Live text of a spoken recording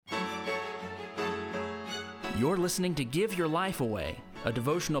You're listening to Give Your Life Away, a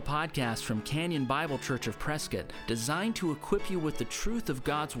devotional podcast from Canyon Bible Church of Prescott, designed to equip you with the truth of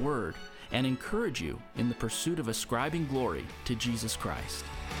God's Word and encourage you in the pursuit of ascribing glory to Jesus Christ.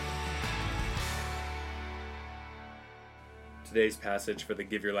 Today's passage for the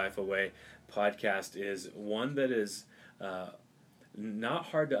Give Your Life Away podcast is one that is not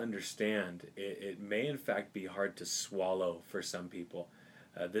hard to understand. It may in fact be hard to swallow for some people.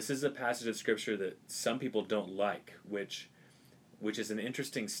 This is a passage of Scripture that some people don't like, which is an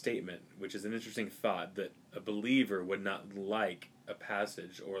interesting statement, which is an interesting thought, that a believer would not like a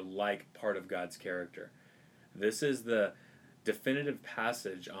passage or like part of God's character. This is the definitive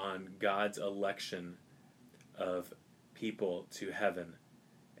passage on God's election of people to heaven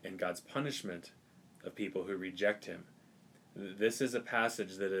and God's punishment of people who reject Him. This is a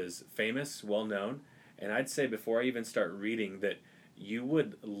passage that is famous, well known, and I'd say before I even start reading that you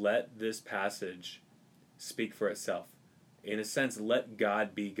would let this passage speak for itself. In a sense, let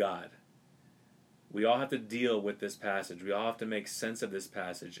God be God. We all have to deal with this passage. We all have to make sense of this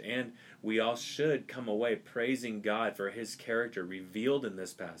passage. And we all should come away praising God for His character revealed in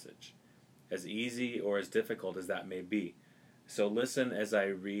this passage, as easy or as difficult as that may be. So listen as I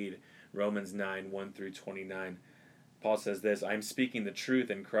read Romans 9, 1 through 29. Paul says this, "I am speaking the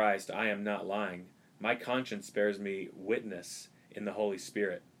truth in Christ. I am not lying. My conscience bears me witness in the Holy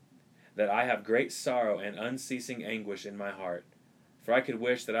Spirit, that I have great sorrow and unceasing anguish in my heart. For I could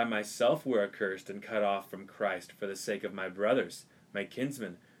wish that I myself were accursed and cut off from Christ for the sake of my brothers, my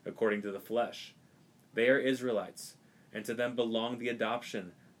kinsmen, according to the flesh. They are Israelites, and to them belong the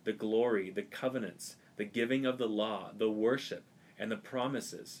adoption, the glory, the covenants, the giving of the law, the worship, and the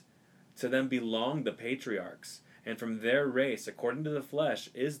promises. To them belong the patriarchs, and from their race, according to the flesh,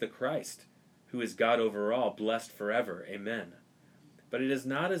 is the Christ, who is God over all, blessed forever. Amen. But it is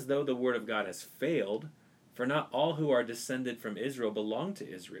not as though the word of God has failed, for not all who are descended from Israel belong to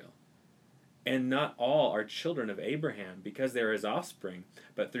Israel. And not all are children of Abraham, because they are his offspring,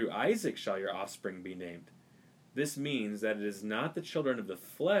 but through Isaac shall your offspring be named. This means that it is not the children of the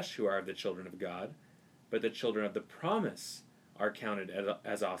flesh who are the children of God, but the children of the promise are counted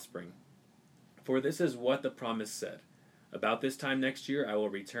as offspring. For this is what the promise said, about this time next year I will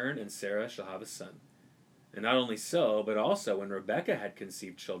return, and Sarah shall have a son. And not only so, but also when Rebekah had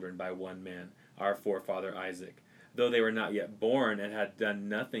conceived children by one man, our forefather Isaac, though they were not yet born and had done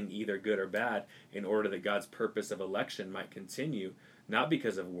nothing either good or bad, in order that God's purpose of election might continue, not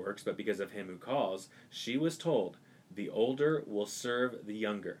because of works, but because of him who calls, she was told, the older will serve the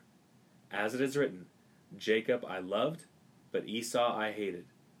younger. As it is written, Jacob I loved, but Esau I hated.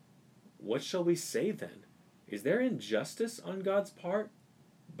 What shall we say then? Is there injustice on God's part?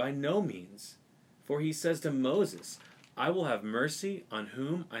 By no means. For he says to Moses, I will have mercy on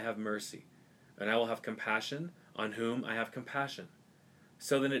whom I have mercy, and I will have compassion on whom I have compassion.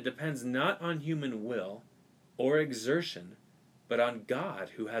 So then it depends not on human will or exertion, but on God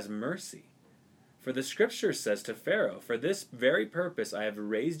who has mercy. For the Scripture says to Pharaoh, for this very purpose I have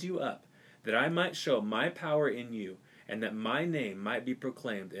raised you up, that I might show my power in you, and that my name might be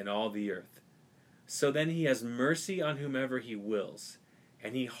proclaimed in all the earth. So then he has mercy on whomever he wills,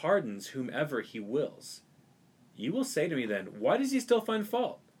 and he hardens whomever he wills. You will say to me then, why does he still find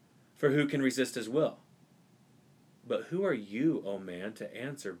fault? For who can resist his will? But who are you, O man, to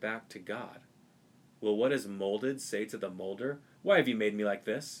answer back to God? Will what is molded say to the molder, why have you made me like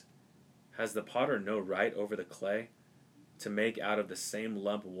this? Has the potter no right over the clay, to make out of the same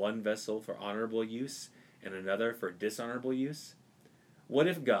lump one vessel for honorable use, and another for dishonorable use? What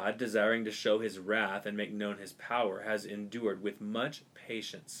if God, desiring to show his wrath and make known his power, has endured with much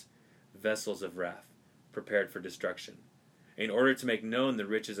patience vessels of wrath, prepared for destruction, in order to make known the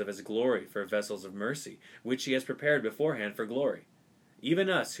riches of his glory for vessels of mercy, which he has prepared beforehand for glory, even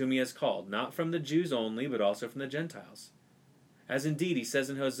us whom he has called, not from the Jews only, but also from the Gentiles? As indeed he says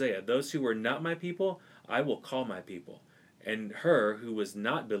in Hosea, those who were not my people, I will call my people, and her who was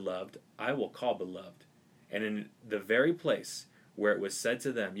not beloved, I will call beloved. And in the very place where it was said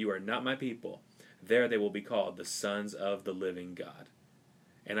to them, you are not my people, there they will be called the sons of the living God.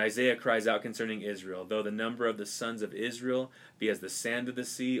 And Isaiah cries out concerning Israel, though the number of the sons of Israel be as the sand of the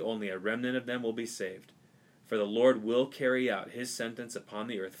sea, only a remnant of them will be saved. For the Lord will carry out his sentence upon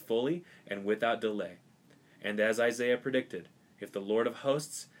the earth fully and without delay. And as Isaiah predicted, if the Lord of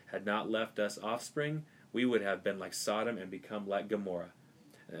hosts had not left us offspring, we would have been like Sodom and become like Gomorrah.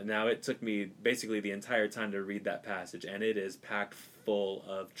 Now, it took me basically the entire time to read that passage, and it is packed full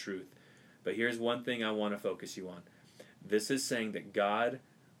of truth. But here's one thing I want to focus you on. This is saying that God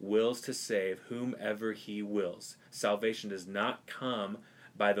wills to save whomever he wills. Salvation does not come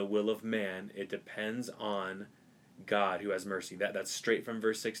by the will of man. It depends on God who has mercy. That's straight from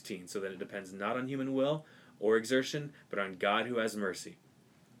verse 16. So that it depends not on human will or exertion, but on God who has mercy.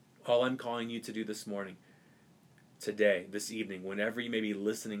 All I'm calling you to do this morning, today, this evening, whenever you may be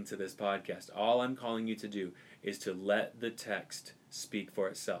listening to this podcast, all I'm calling you to do is to let the text speak for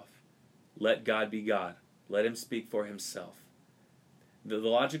itself. Let God be God. Let him speak for himself. The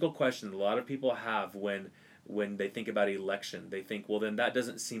logical question a lot of people have when they think about election, they think, well, then that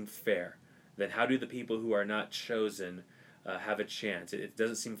doesn't seem fair. Then how do the people who are not chosen have a chance? It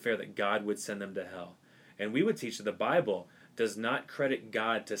doesn't seem fair that God would send them to hell. And we would teach that the Bible does not credit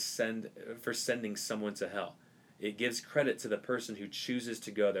God for sending someone to hell. It gives credit to the person who chooses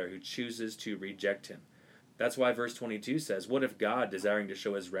to go there, who chooses to reject him. That's why verse 22 says, what if God, desiring to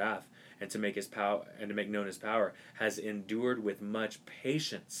show his wrath and to make his power and to make known his power, has endured with much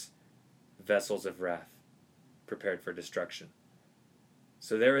patience vessels of wrath prepared for destruction?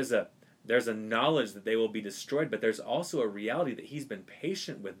 So there's a knowledge that they will be destroyed, but there's also a reality that he's been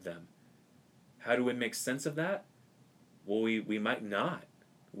patient with them. How do we make sense of that? Well, we might not.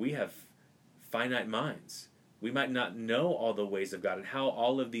 We have finite minds. We might not know all the ways of God and how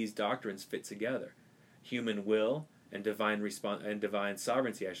all of these doctrines fit together. Human will and divine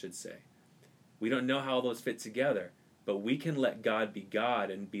sovereignty, I should say. We don't know how all those fit together, but we can let God be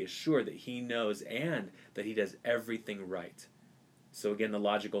God and be assured that he knows and that he does everything right. So again, the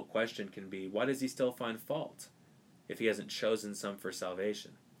logical question can be, why does he still find fault if he hasn't chosen some for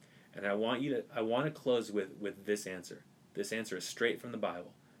salvation? And I want to close with this answer. This answer is straight from the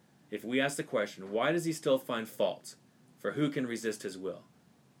Bible. If we ask the question, why does he still find fault? For who can resist his will?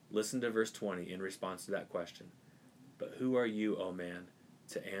 Listen to verse 20 in response to that question. But who are you, O man,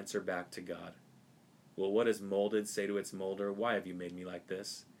 to answer back to God? Will what is molded say to its molder, why have you made me like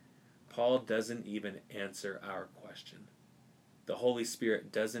this? Paul doesn't even answer our question. The Holy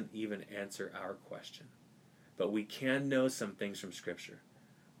Spirit doesn't even answer our question. But we can know some things from Scripture.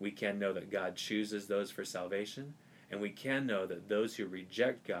 We can know that God chooses those for salvation, and we can know that those who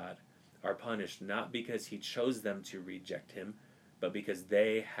reject God are punished not because he chose them to reject him, but because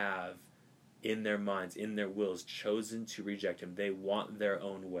they have, in their minds, in their wills, chosen to reject him. They want their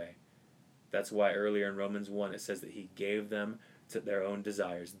own way. That's why earlier in Romans 1 it says that he gave them to their own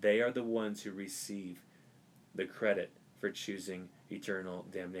desires. They are the ones who receive the credit for choosing eternal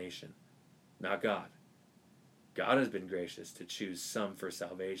damnation, not God. God has been gracious to choose some for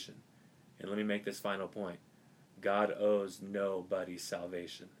salvation. And let me make this final point. God owes nobody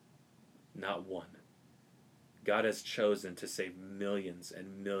salvation. Not one. God has chosen to save millions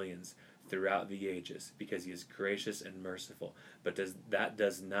and millions throughout the ages because he is gracious and merciful. But that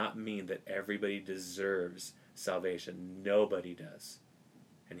does not mean that everybody deserves salvation. Nobody does.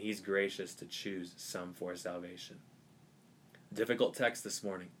 And he's gracious to choose some for salvation. Difficult text this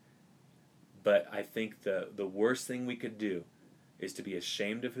morning. But I think the worst thing we could do is to be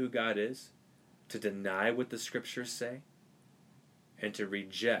ashamed of who God is, to deny what the Scriptures say, and to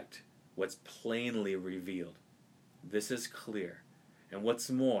reject what's plainly revealed. This is clear. And what's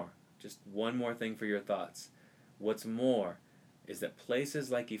more, just one more thing for your thoughts. What's more is that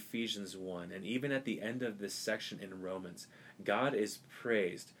places like Ephesians 1, and even at the end of this section in Romans, God is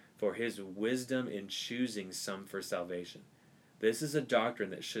praised for his wisdom in choosing some for salvation. This is a doctrine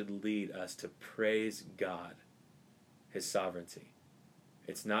that should lead us to praise God, his sovereignty.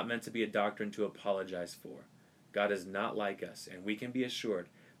 It's not meant to be a doctrine to apologize for. God is not like us, and we can be assured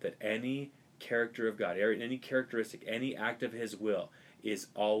that any character of God, any characteristic, any act of his will is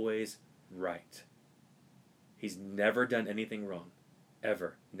always right. He's never done anything wrong,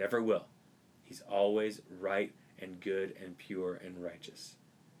 ever, never will. He's always right and good and pure and righteous.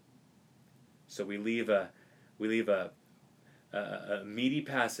 So we leave a meaty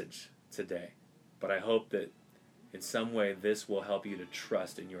passage today, but I hope that in some way this will help you to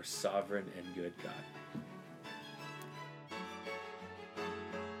trust in your sovereign and good God.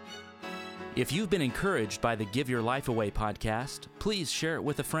 If you've been encouraged by the Give Your Life Away podcast, please share it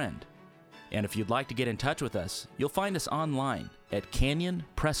with a friend. And if you'd like to get in touch with us, you'll find us online at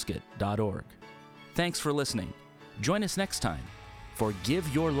canyonprescott.org. Thanks for listening. Join us next time for Give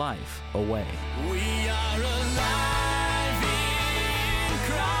Your Life Away. We are alive in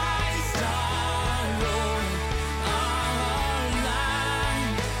Christ.